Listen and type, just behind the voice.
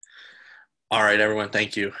All right, everyone.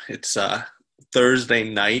 Thank you. It's Thursday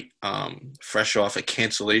night, fresh off a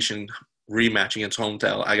cancellation rematch against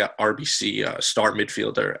Hometown. I got RBC star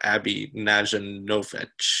midfielder Abby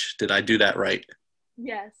Najdzinowicz. Did I do that right?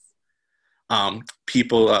 Yes.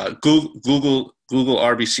 People Google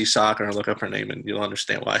RBC soccer and look up her name, and you'll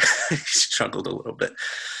understand why she struggled a little bit.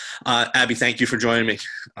 Abby, thank you for joining me.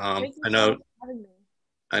 Um, Thank you I so know much for having me.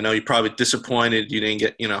 I know you're probably disappointed you didn't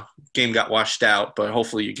get game got washed out, but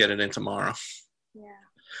hopefully you get it in tomorrow.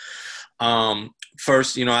 Yeah.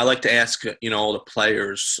 First, I like to ask, all the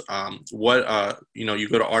players, you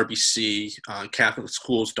go to RBC, Catholic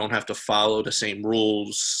schools don't have to follow the same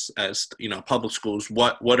rules as, public schools.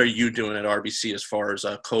 What are you doing at RBC as far as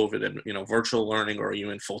COVID and, virtual learning, or are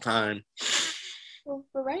you in full time? Well,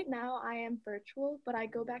 for right now, I am virtual, but I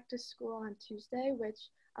go back to school on Tuesday, which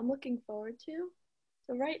I'm looking forward to.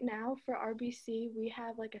 So right now for RBC, we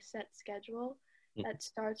have like a set schedule that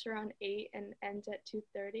starts around 8 and ends at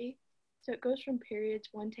 2:30. So it goes from periods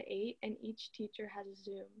 1 to 8, and each teacher has a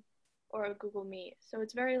Zoom or a Google Meet. So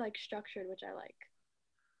it's very like structured, which I like.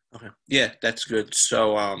 Okay. Yeah, that's good.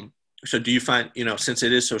 So do you find, since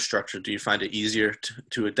it is so structured, do you find it easier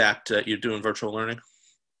to adapt you're doing virtual learning?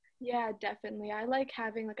 Yeah, definitely. I like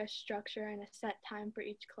having like a structure and a set time for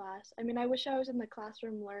each class. I mean, I wish I was in the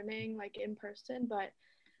classroom learning like in person, but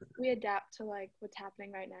we adapt to like what's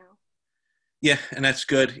happening right now. Yeah, and that's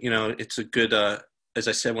good. It's a good, as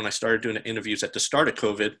I said when I started doing the interviews at the start of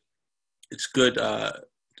COVID, it's good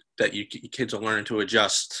that you kids are learning to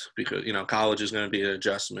adjust because college is going to be an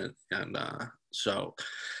adjustment, and so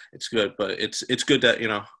it's good. But it's good that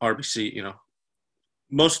RBC,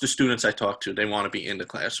 most of the students I talk to, they want to be in the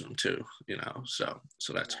classroom too, so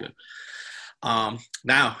that's Yeah. good.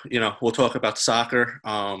 Now we'll talk about soccer.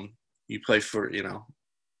 You play for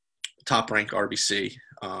top rank RBC.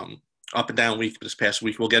 Up and down week this past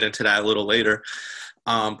week. We'll get into that a little later.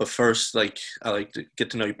 But first, I like to get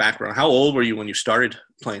to know your background. How old were you when you started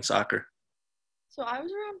playing soccer? So I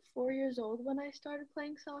was around 4 years old when I started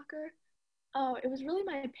playing soccer. It was really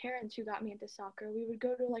my parents who got me into soccer. We would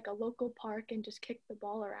go to like a local park and just kick the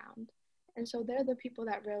ball around. And so they're the people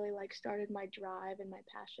that really like started my drive and my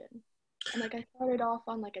passion. And like I started off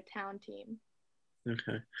on like a town team.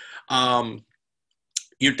 Okay. Um,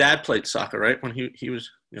 your dad played soccer, right? When he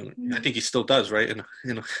was, I Mhm. think he still does, right?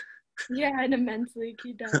 Yeah, in a men's league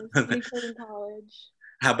he does. And he played in college.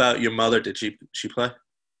 How about your mother? Did she play?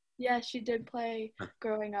 Yeah, she did play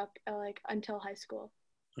growing up like until high school.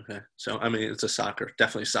 Okay. So I mean, it's a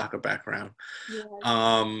definitely soccer background. Yeah.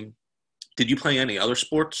 Um, did you play any other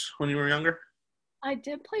sports when you were younger? I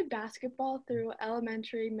did play basketball through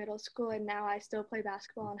elementary, middle school, and now I still play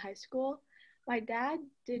basketball in high school. My dad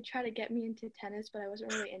did try to get me into tennis, but I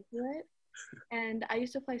wasn't really into it. And I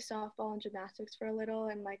used to play softball and gymnastics for a little,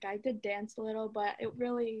 and like I did dance a little, but it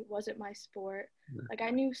really wasn't my sport. Like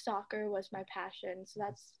I knew soccer was my passion, so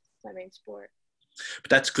that's my main sport.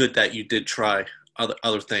 But that's good that you did try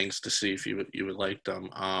other things to see if you would like them.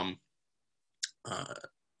 Uh,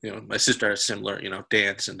 my sister had similar,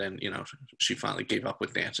 dance, and then she finally gave up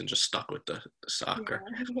with dance and just stuck with the soccer.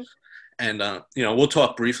 Yeah. And we'll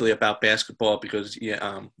talk briefly about basketball because yeah,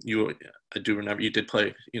 I do remember you did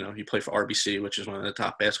play. You play for RBC, which is one of the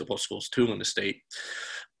top basketball schools too in the state.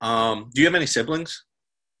 Do you have any siblings?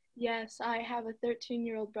 Yes, I have a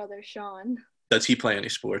 13-year-old brother, Sean. Does he play any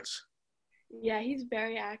sports? Yeah, he's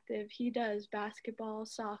very active. He does basketball,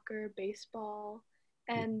 soccer, baseball,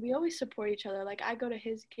 and we always support each other. Like I go to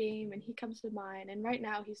his game and he comes to mine. And right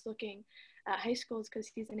now he's looking at high schools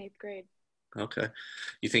because he's in eighth grade. Okay.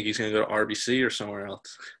 You think he's going to go to RBC or somewhere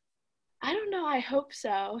else? I don't know. I hope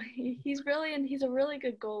so. He's really and he's a really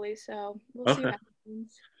good goalie. So we'll see Okay. what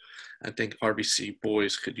happens. I think RBC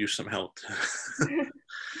boys could use some help.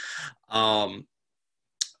 um,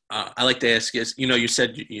 I like to ask is, you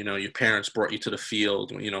said, your parents brought you to the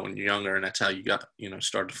field, when you're younger, and that's how you got,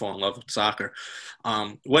 started to fall in love with soccer.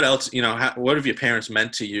 What else, what have your parents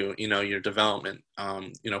meant to you, your development?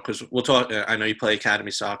 Because we'll talk, I know you play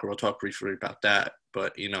academy soccer. We'll talk briefly about that,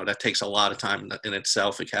 but, that takes a lot of time in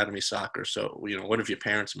itself, academy soccer. So, what have your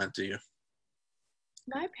parents meant to you?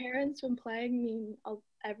 My parents, when playing, mean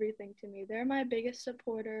everything to me. They're my biggest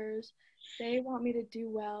supporters. They want me to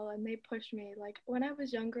do well and they push me. Like when I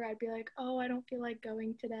was younger, I'd be like, oh, I don't feel like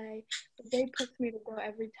going today. But they push me to go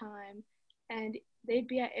every time. And they'd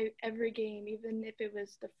be at every game, even if it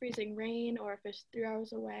was the freezing rain or if it's 3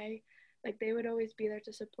 hours away. Like they would always be there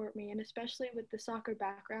to support me. And especially with the soccer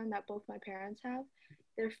background that both my parents have,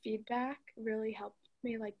 their feedback really helped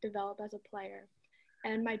me like develop as a player.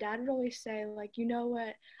 And my dad would always say, like, you know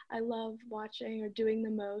what I love watching or doing the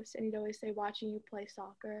most? And he'd always say, watching you play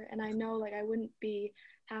soccer. And I know, like, I wouldn't be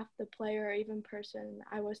half the player or even person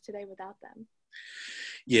I was today without them.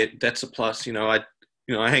 Yeah, that's a plus.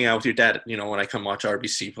 I hang out with your dad, when I come watch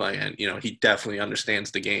RBC play, and he definitely understands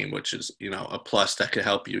the game, which is a plus that could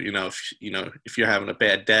help you. If you're having a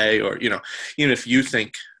bad day, or even if you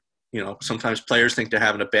think, sometimes players think they're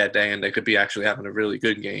having a bad day and they could be actually having a really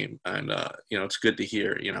good game, and it's good to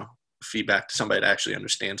hear feedback to somebody that actually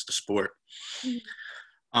understands the sport. Mhm.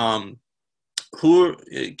 Um, can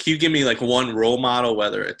you give me like one role model,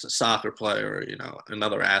 whether it's a soccer player or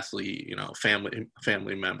another athlete,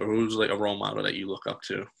 family member, who's like a role model that you look up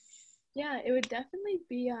to? Yeah, it would definitely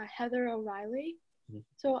be Heather O'Reilly.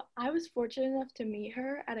 So I was fortunate enough to meet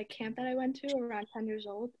her at a camp that I went to around 10 years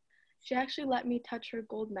old. She actually let me touch her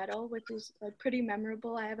gold medal, which is like pretty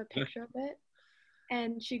memorable. I have a picture of it.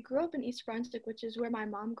 And she grew up in East Brunswick, which is where my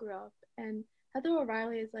mom grew up. And Heather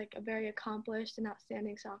O'Reilly is like a very accomplished and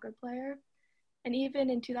outstanding soccer player. And even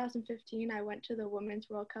in 2015, I went to the Women's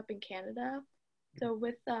World Cup in Canada. So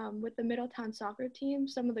with the Middletown soccer team,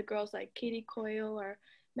 some of the girls like Katie Coyle or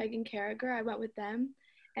Megan Carragher, I went with them,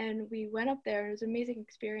 and we went up there. It was an amazing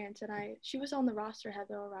experience. And she was on the roster,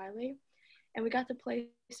 Heather O'Reilly, and we got to play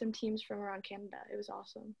some teams from around Canada. It was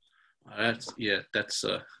awesome. That's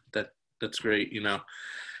great.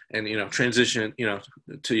 And transition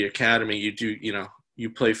to the academy. You do you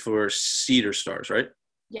play for Cedar Stars, right?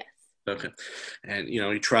 Yes. Okay, and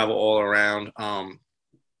you travel all around.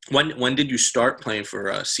 When did you start playing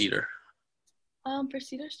for Cedar? For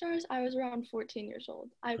Cedar Stars, I was around 14 years old.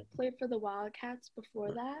 I played for the Wildcats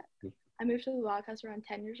before that. I moved to the Wildcats around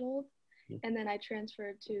 10 years old, and then I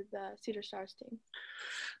transferred to the Cedar Stars team.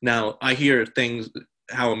 Now I hear things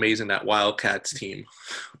how amazing that Wildcats team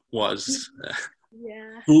was.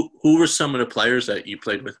 Yeah. Who were some of the players that you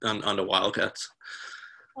played with on the Wildcats?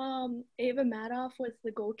 Ava Madoff was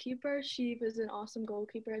the goalkeeper. She was an awesome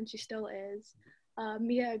goalkeeper, and she still is.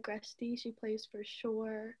 Mia Agresti, she plays for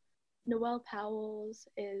Shore. Noelle Powells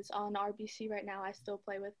is on RBC right now. I still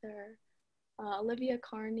play with her. Olivia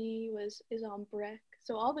Carney is on Brick.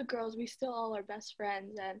 So all the girls, we still all are best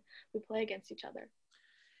friends, and we play against each other.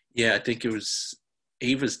 Yeah, I think it was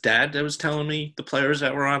Ava's dad that was telling me the players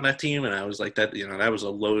that were on that team, and I was like, that was a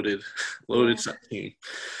loaded, loaded Yeah, team.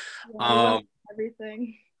 yeah, we won Um,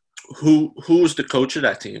 everything. who was the coach of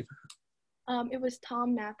that team? It was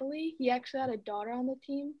Tom Napoli. He actually had a daughter on the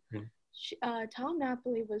team. Hmm. Tom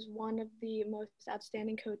Napoli was one of the most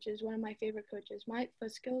outstanding coaches, one of my favorite coaches. My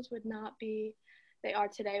foot skills would not be they are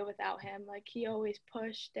today without him. Like, he always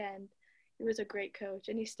pushed, and he was a great coach,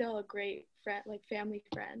 and he's still a great friend, like family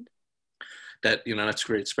friend. That's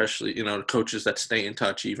great, especially the coaches that stay in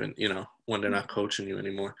touch even when they're not coaching you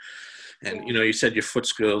anymore. And Yeah. you said your foot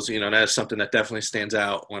skills, that is something that definitely stands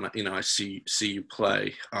out when I see you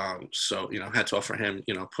play. So hats off for him,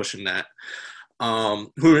 pushing that.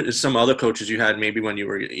 Who are some other coaches you had maybe when you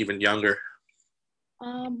were even younger?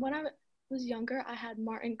 When I was younger, I had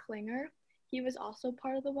Martin Klinger. He was also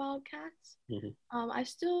part of the Wildcats. Hmm. I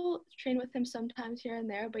still train with him sometimes here and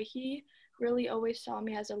there, but he really always saw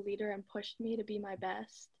me as a leader and pushed me to be my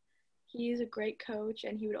best. He's a great coach,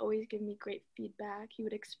 and he would always give me great feedback. He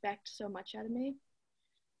would expect so much out of me.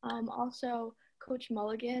 Also, Coach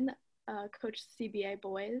Mulligan, Coach CBA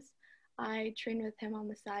boys. I train with him on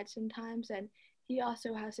the side sometimes, and he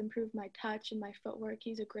also has improved my touch and my footwork.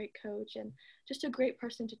 He's a great coach and just a great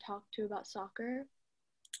person to talk to about soccer.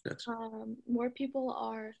 That's More people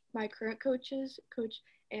are my current coaches, Coach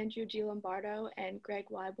Andrew G. Lombardo and Greg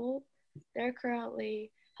Weibel. They're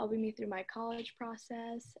currently helping me through my college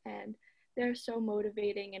process, and they're so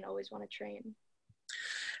motivating and always want to train.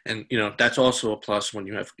 and that's also a plus when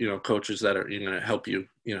you have coaches that are going to help you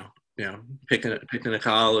picking a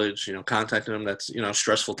college, contacting them. That's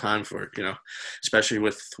stressful time for especially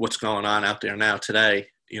with what's going on out there now today,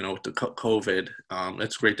 with the COVID.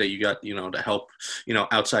 It's great that you got to help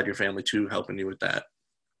outside your family too, helping you with that.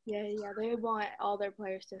 Yeah, yeah, they want all their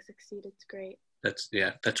players to succeed. It's great.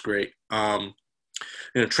 That's great.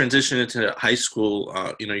 Transition into high school,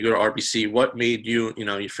 you go to RBC. What made your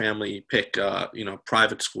family pick,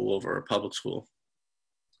 private school over a public school?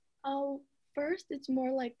 Oh, first, it's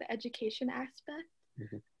more like the education aspect.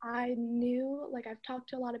 Mm-hmm. I knew, like, I've talked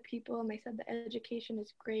to a lot of people, and they said the education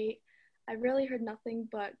is great. I really heard nothing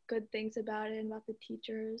but good things about it and about the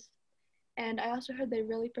teachers. And I also heard they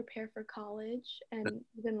really prepare for college and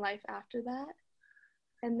even life after that.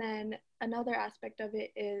 And then another aspect of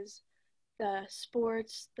it is the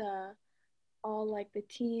sports, the all like the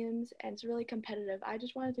teams, and it's really competitive. I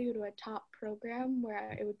just wanted to go to a top program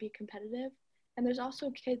where it would be competitive. and there's also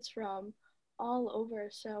kids from all over.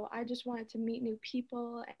 So I just wanted to meet new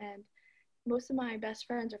people, and most of my best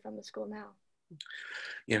friends are from the school now.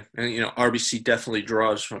 Yeah, and RBC definitely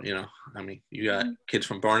draws from I mean, you got kids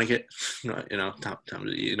from Barnegat,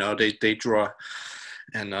 they draw,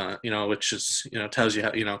 and which is tells you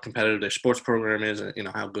how competitive their sports program is, and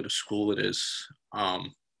how good a school it is.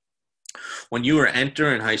 When you were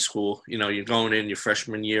entering high school, you're going in your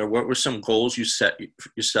freshman year. What were some goals you set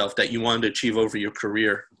yourself that you wanted to achieve over your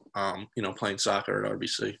career? Playing soccer at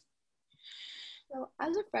RBC. So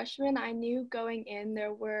as a freshman, I knew going in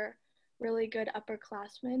there were really good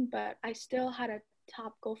upperclassmen, but I still had a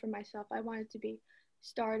top goal for myself. I wanted to be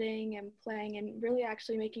starting and playing and really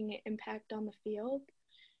actually making an impact on the field.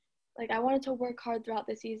 Like I wanted to work hard throughout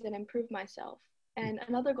the season and prove myself. And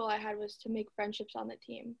another goal I had was to make friendships on the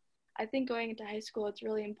team. I think going into high school, it's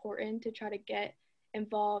really important to try to get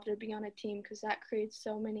involved or be on a team because that creates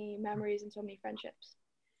so many memories and so many friendships.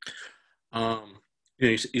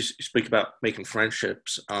 You speak about making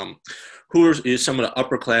friendships. Who is some of the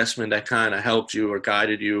upperclassmen that kind of helped you or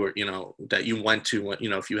guided you, or that you went to,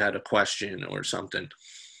 if you had a question or something?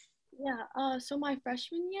 Yeah. So my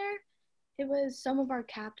freshman year, it was some of our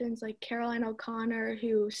captains like Caroline O'Connor,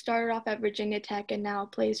 who started off at Virginia Tech and now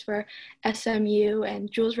plays for SMU, and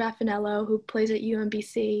Jules Raffanello, who plays at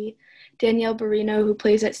UMBC, Danielle Barino, who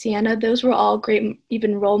plays at Siena. Those were all great,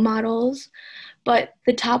 even role models. But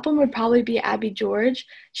the top one would probably be Abby George.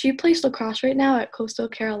 She plays lacrosse right now at Coastal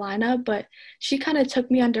Carolina, but she kind of took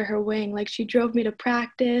me under her wing. Like she drove me to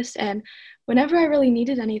practice, and whenever I really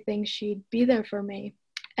needed anything, she'd be there for me.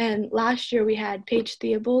 And last year we had Paige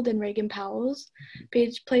Theobald and Reagan Powells.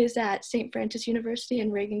 Paige plays at St. Francis University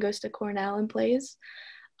and Reagan goes to Cornell and plays.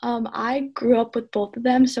 I grew up with both of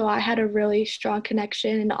them, so I had a really strong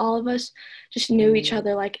connection, and all of us just knew each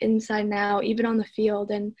other like inside and out, even on the field.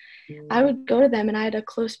 And I would go to them, and I had a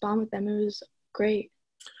close bond with them. It was great.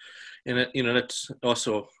 And that's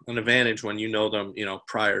also an advantage when you know them,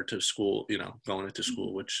 prior to school, going into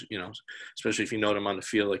school, which, especially if you know them on the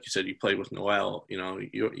field, like you said, you played with Noelle,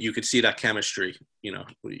 you could see that chemistry,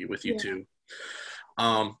 with you two.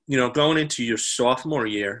 Going into your sophomore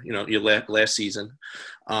year, your last season,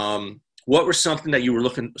 what was something you were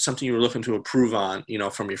looking to improve on,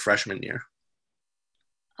 from your freshman year?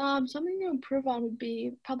 Something to improve on would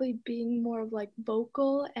be probably being more of like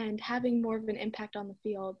vocal and having more of an impact on the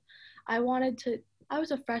field. I was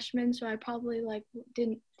a freshman, so I probably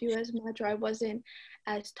didn't do as much, or I wasn't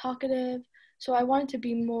as talkative. So I wanted to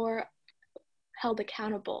be more held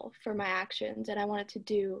accountable for my actions, and I wanted to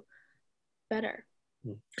do better.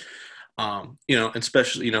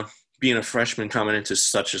 Especially, being a freshman coming into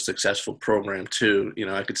such a successful program too,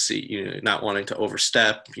 I could see, not wanting to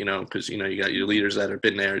overstep, because, you got your leaders that have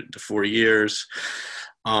been there for 4 years.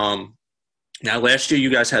 Now, last year, you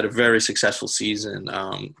guys had a very successful season.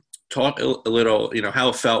 Talk a little, how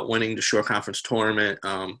it felt winning the Shore Conference tournament,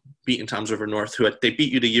 beating Toms River North, who they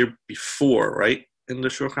beat you the year before, right, in the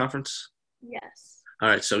Shore Conference? Yes. All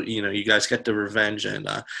right, so, you guys get the revenge, and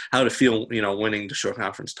how did it feel, winning the Shore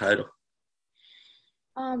Conference title?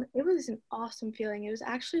 It was an awesome feeling. It was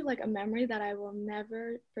actually like a memory that I will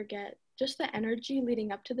never forget. Just the energy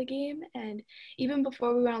leading up to the game, and even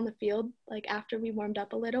before we went on the field, like after we warmed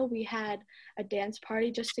up a little, we had a dance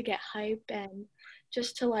party just to get hype and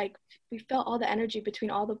just to we felt all the energy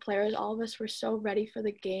between all the players. All of us were so ready for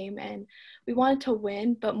the game, and we wanted to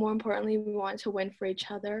win, but more importantly, we wanted to win for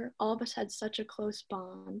each other. All of us had such a close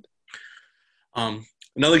bond.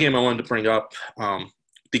 Another game I wanted to bring up,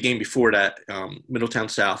 the game before that, Middletown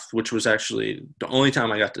South, which was actually the only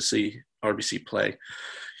time I got to see RBC play.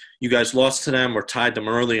 You guys lost to them or tied them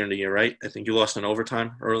earlier in the year, right? I think you lost in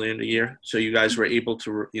overtime earlier in the year. So you guys were able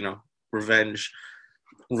to,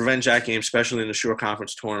 revenge that game, especially in the Shore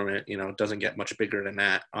Conference tournament. It doesn't get much bigger than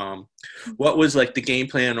that. What was the game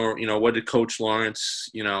plan, or, what did Coach Lawrence,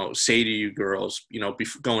 say to you girls,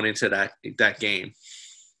 going into that game?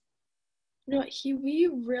 We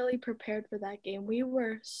really prepared for that game. We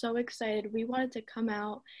were so excited. We wanted to come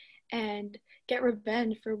out and get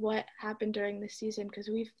revenge for what happened during the season, because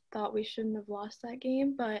we thought we shouldn't have lost that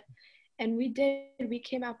game, and we did. We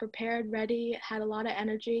came out prepared, ready, had a lot of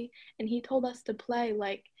energy, and he told us to play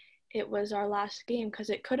like it was our last game, because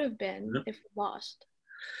it could have been if we lost.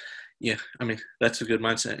 Yeah, I mean, that's a good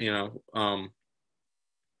mindset.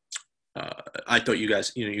 I thought you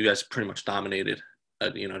guys pretty much dominated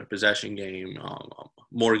the possession game.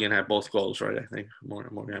 Morgan had both goals, right? I think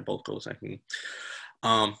Morgan had both goals. I think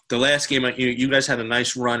the last game, you guys had a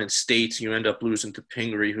nice run in states. You end up losing to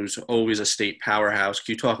Pingree, who's always a state powerhouse.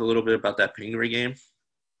 Can you talk a little bit about that Pingree game?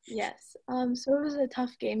 Yes. So it was a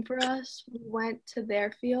tough game for us. We went to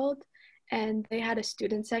their field and they had a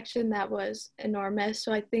student section that was enormous.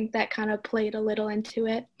 So I think that kind of played a little into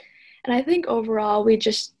it. And I think overall we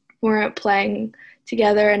just weren't playing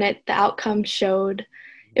together and the outcome showed.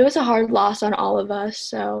 It was a hard loss on all of us.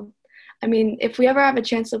 So I mean, if we ever have a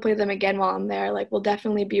chance to play them again while I'm there, like we'll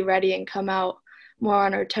definitely be ready and come out more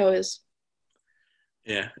on our toes.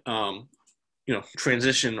 Yeah.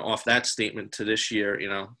 Transition off that statement to this year,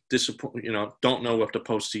 disappoint, don't know what the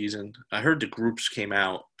postseason. I heard the groups came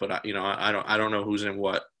out, but I don't know who's in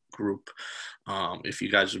what group. If you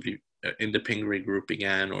guys would be in the Pingree group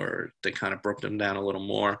again, or they kind of broke them down a little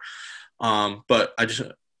more. But I just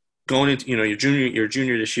going into, your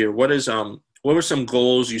junior this year. What were some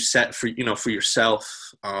goals you set for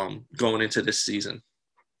yourself going into this season?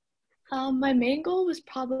 My main goal was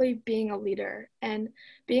probably being a leader, and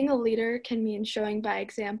being a leader can mean showing by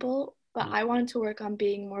example, but I wanted to work on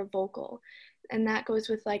being more vocal. And that goes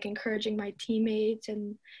with like encouraging my teammates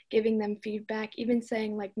and giving them feedback, even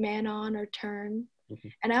saying like man on or turn. Mm-hmm.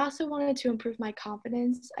 And I also wanted to improve my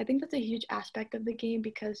confidence. I think that's a huge aspect of the game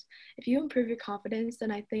because if you improve your confidence,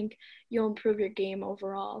 then I think you'll improve your game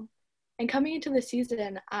overall. And coming into the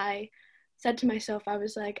season, I said to myself, I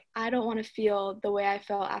was like, I don't want to feel the way I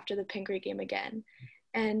felt after the Pingree game again.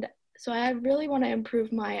 And so I really want to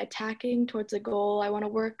improve my attacking towards the goal. I want to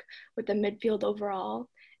work with the midfield overall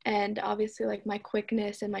and obviously like my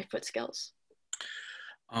quickness and my foot skills.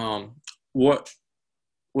 Um, what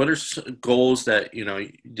what are goals that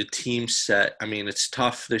the team set? I mean, it's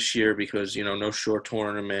tough this year because no short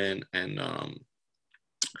tournament, and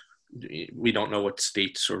we don't know what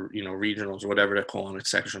states or regionals or whatever they're calling it,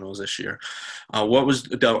 sectionals this year. What was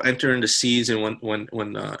they'll enter into season when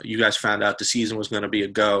you guys found out the season was going to be a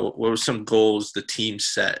go? What were some goals the team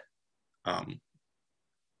set? Um,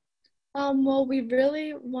 Well, we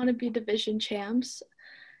really want to be division champs.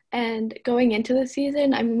 And going into the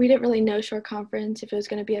season, I mean, we didn't really know short conference if it was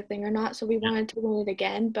going to be a thing or not. So we wanted to win it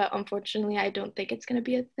again. But unfortunately, I don't think it's going to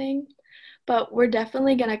be a thing. But we're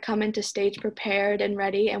definitely going to come into stage prepared and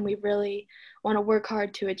ready. And we really want to work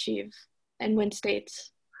hard to achieve and win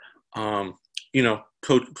states. um,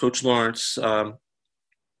 Coach Lawrence,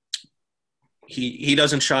 he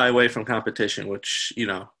doesn't shy away from competition, which you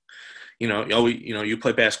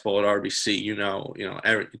play basketball at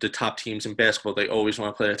RBC. The top teams in basketball, they always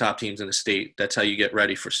want to play the top teams in the state. That's how you get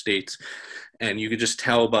ready for states. And you could just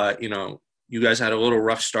tell by, you guys had a little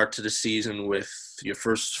rough start to the season with your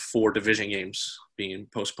first 4 division games being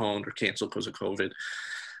postponed or canceled because of COVID.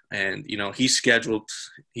 And, he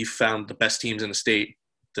found the best teams in the state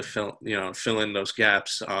to fill in those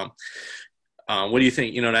gaps. What do you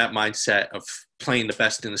think, that mindset of playing the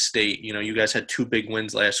best in the state? You guys had 2 big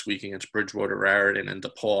wins last week against Bridgewater, Raritan, and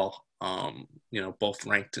DePaul, both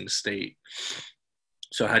ranked in the state.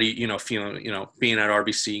 So how do you, feel, being at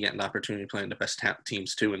RBC, getting the opportunity playing the best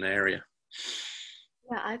teams too in the area?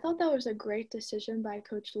 Yeah, I thought that was a great decision by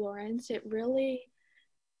Coach Lawrence.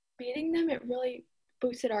 Beating them, it really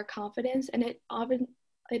boosted our confidence, and it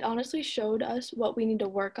honestly showed us what we need to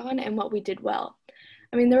work on and what we did well.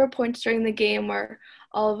 I mean, there were points during the game where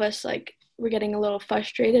all of us were getting a little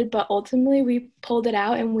frustrated, but ultimately we pulled it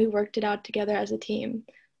out and we worked it out together as a team.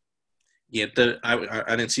 Yeah,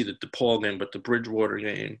 I didn't see the DePaul game, but the Bridgewater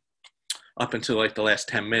game, up until the last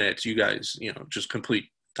 10 minutes, you guys, just complete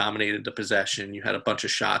dominated the possession. You had a bunch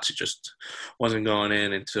of shots. It just wasn't going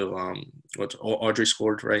in until Audrey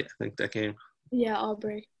scored, right? I think that game. Yeah,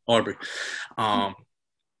 Aubrey. Aubrey. Um,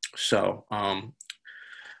 so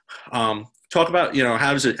talk about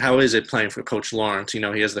how is it playing for Coach Lawrence? He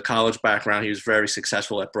has the college background. He was very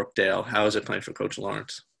successful at Brookdale. How is it playing for Coach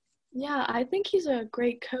Lawrence? Yeah, I think he's a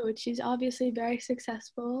great coach. He's obviously very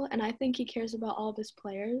successful, and I think he cares about all of his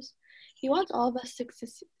players. He wants all of us to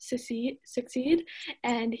succeed,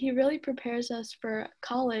 and he really prepares us for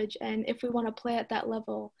college and if we want to play at that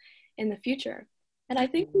level in the future. And I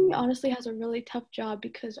think he honestly has a really tough job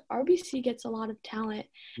because RBC gets a lot of talent,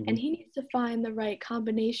 and he needs to find the right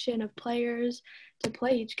combination of players to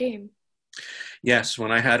play each game. Yes, when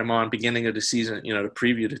I had him on beginning of the season, to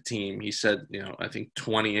preview the team, he said, I think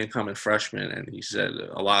 20 incoming freshmen, and he said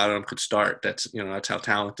a lot of them could start. That's how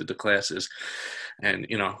talented the class is. And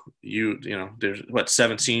there's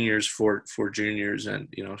 7 seniors, four juniors, and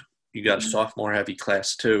you got a sophomore heavy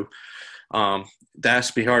class too. That has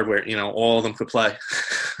to be hard where all of them could play.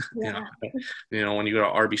 Yeah. When you go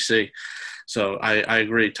to RBC. So I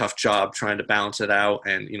agree, tough job trying to balance it out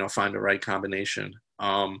and find the right combination.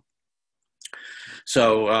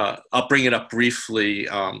 So I'll bring it up briefly.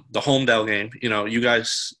 The Homedale game, you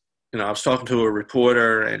guys I was talking to a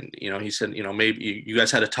reporter, and he said, maybe you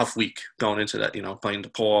guys had a tough week going into that. Playing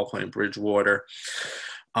DePaul, playing Bridgewater.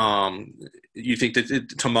 Um, you think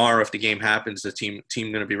that tomorrow, if the game happens, the team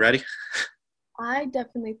going to be ready? I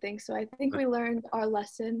definitely think so. I think we learned our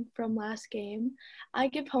lesson from last game. I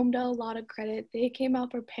give Homedale a lot of credit. They came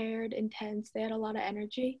out prepared, intense. They had a lot of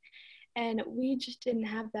energy, and we just didn't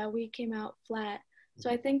have that. We came out flat. So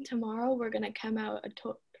I think tomorrow we're going to come out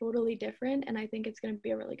totally different, and I think it's going to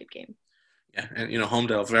be a really good game. Yeah, and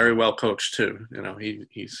Homedale very well coached too.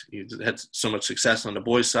 He's had so much success on the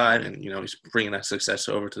boys' side, and he's bringing that success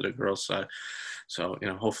over to the girls' side. So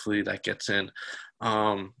hopefully that gets in.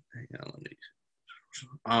 Let me.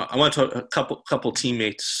 I want to talk a couple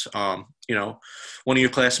teammates. One of your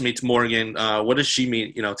classmates, Morgan. What does she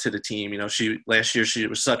mean? To the team. She last year she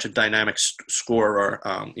was such a dynamic scorer.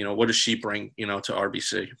 What does she bring? To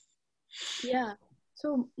RBC. Yeah.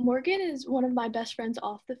 So Morgan is one of my best friends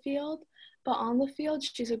off the field, but on the field,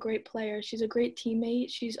 she's a great player. She's a great teammate.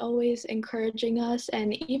 She's always encouraging us,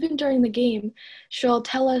 and even during the game, she'll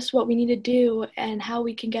tell us what we need to do and how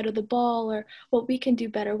we can get her the ball or what we can do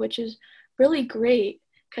better, which is really great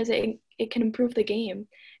because it can improve the game.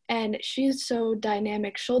 And she's so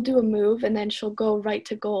dynamic. She'll do a move and then she'll go right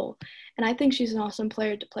to goal. And I think she's an awesome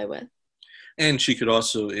player to play with. And she could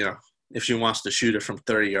also, if she wants to shoot it from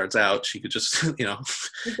 30 yards out, she could just,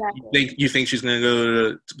 Exactly. you think she's going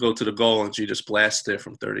to go to the goal, and she just blasts it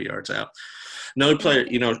from 30 yards out. Another player,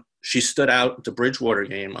 she stood out at the Bridgewater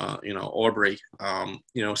game. Aubrey,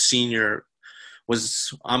 senior,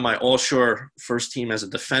 was on my all-shore first team as a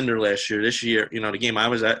defender last year. This year, the game I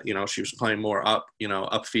was at, she was playing more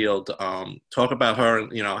upfield. Talk about her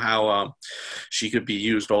and, how she could be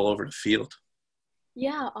used all over the field.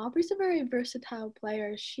 Yeah, Aubrey's a very versatile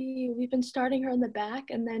player. We've been starting her in the back,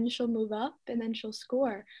 and then she'll move up, and then she'll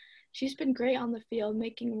score. She's been great on the field,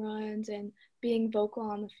 making runs and being vocal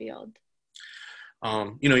on the field.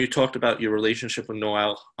 You talked about your relationship with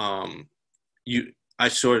Noelle. I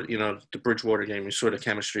saw, the Bridgewater game, you saw the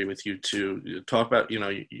chemistry with you two. You talk about, you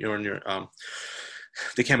and your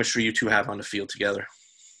the chemistry you two have on the field together.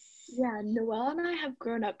 Yeah, Noelle and I have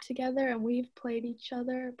grown up together, and we've played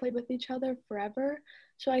with each other forever.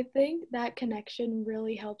 So I think that connection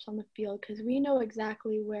really helps on the field because we know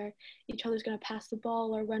exactly where each other's going to pass the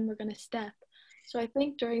ball or when we're going to step. So I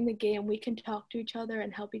think during the game we can talk to each other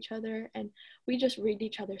and help each other, and we just read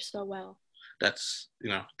each other so well. That's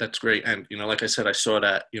great. And, like I said, I saw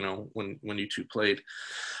that, when you two played.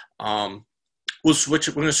 We're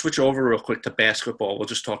going to switch over real quick to basketball. We'll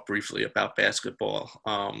just talk briefly about basketball.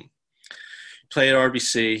 Play at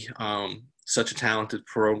RBC, such a talented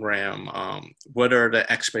program. What are the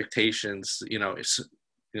expectations? It's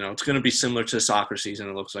going to be similar to the soccer season.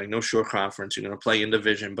 It looks like no short conference. You're going to play in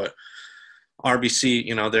division, but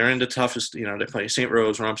RBC, they're in the toughest. They play St.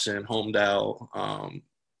 Rose, Rumson, Homedale.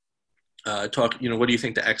 What do you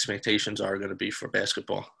think the expectations are going to be for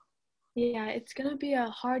basketball? Yeah, it's going to be a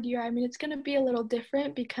hard year. I mean, it's going to be a little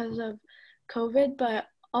different because of COVID, but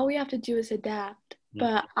all we have to do is adapt.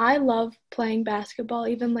 But I love playing basketball,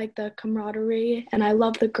 even like the camaraderie, and I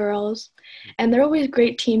love the girls. And they're always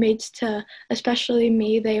great teammates especially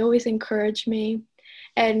me. They always encourage me.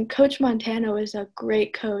 And Coach Montano is a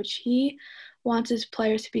great coach. He wants his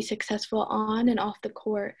players to be successful on and off the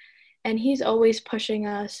court. And he's always pushing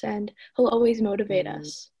us, and he'll always motivate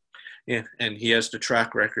us. Yeah, and he has the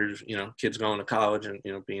track record, kids going to college and,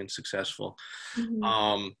 being successful.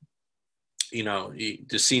 Mm-hmm.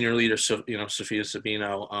 The senior leader, Sophia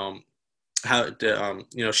Sabino,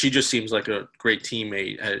 she just seems like a great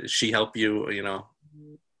teammate. Has she helped you,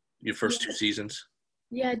 your first two seasons?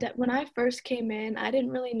 Yeah, when I first came in, I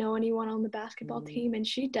didn't really know anyone on the basketball team, and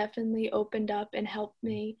she definitely opened up and helped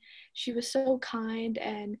me. She was so kind,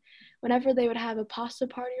 and whenever they would have a pasta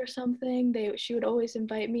party or something, she would always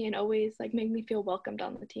invite me and always like make me feel welcomed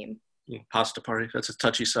on the team. Pasta party, that's a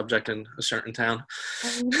touchy subject in a certain town.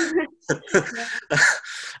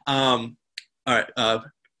 All right,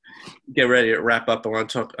 get ready to wrap up. I want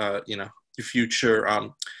to talk, your future.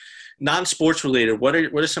 Non-sports related, what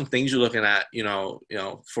are some things you're looking at,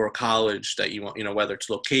 for a college that you want, whether it's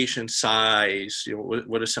location, size,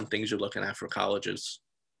 what are some things you're looking at for colleges?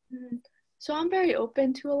 So I'm very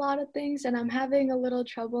open to a lot of things, and I'm having a little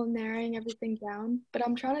trouble narrowing everything down, but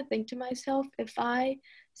I'm trying to think to myself, if I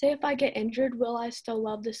get injured, will I still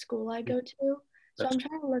love the school I go to? So I'm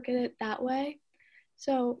trying to look at it that way.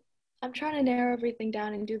 So I'm trying to narrow everything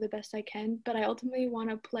down and do the best I can, but I ultimately want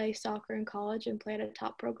to play soccer in college and play at a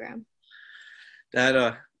top program.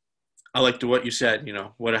 That I like what you said.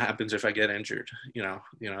 What happens if I get injured?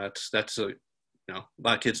 That's a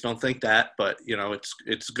lot of kids don't think that, but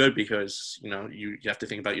it's good because you have to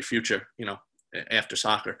think about your future, after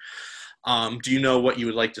soccer. Do you know what you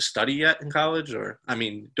would like to study yet in college? Or, I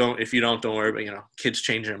mean, if you don't worry, but kids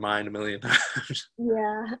change their mind a million times.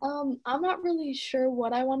 Yeah, I'm not really sure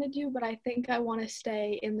what I want to do, but I think I want to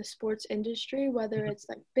stay in the sports industry, whether it's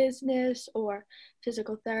like business or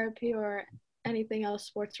physical therapy or anything else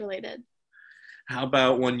sports related. How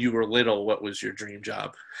about when you were little, what was your dream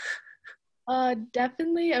job?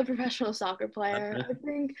 Definitely a professional soccer player. Okay. I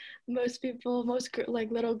think most people,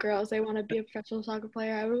 like little girls, they want to be a professional soccer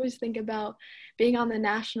player. I would always think about being on the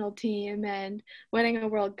national team and winning a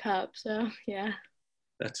World Cup. So yeah.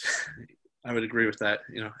 That's I would agree with that.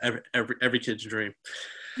 Every kid's dream.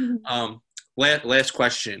 Mhm. Um, last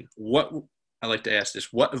question. What I like to ask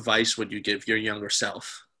this: what advice would you give your younger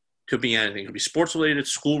self? Could be anything. Could be sports related,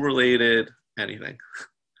 school related, anything.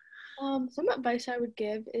 Some advice I would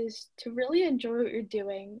give is to really enjoy what you're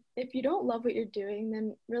doing. If you don't love what you're doing,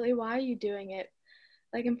 then really why are you doing it?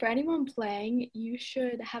 Like, and for anyone playing, you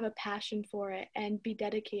should have a passion for it and be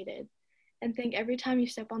dedicated. And think every time you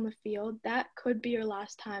step on the field, that could be your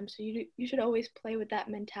last time. So you should always play with that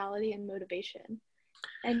mentality and motivation.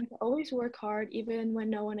 And always work hard even when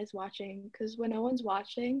no one is watching, because when no one's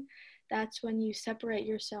watching, that's when you separate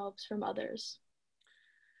yourselves from others.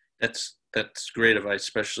 That's great advice,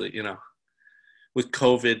 especially with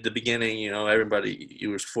COVID, the beginning. Everybody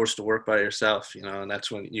you were forced to work by yourself. And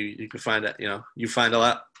that's when you can find that you find a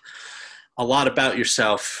lot about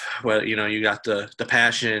yourself. Where you got the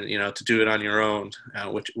passion to do it on your own,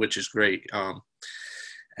 which is great.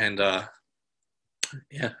 And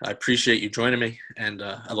yeah, I appreciate you joining me. And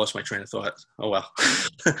I lost my train of thought. Oh well.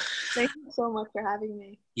 Thank you so much for having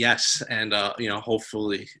me. Yes, and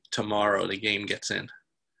hopefully tomorrow the game gets in.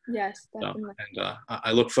 Yes, So, definitely. and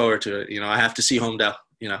I look forward to it. I have to see Homedale.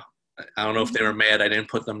 I don't know if they were Mhm. mad I didn't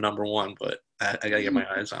put them number one, but I got to get my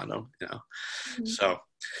eyes on them. Mhm. So,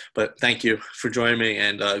 but thank you for joining me,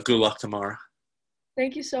 and good luck tomorrow.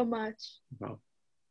 Thank you so much. Well,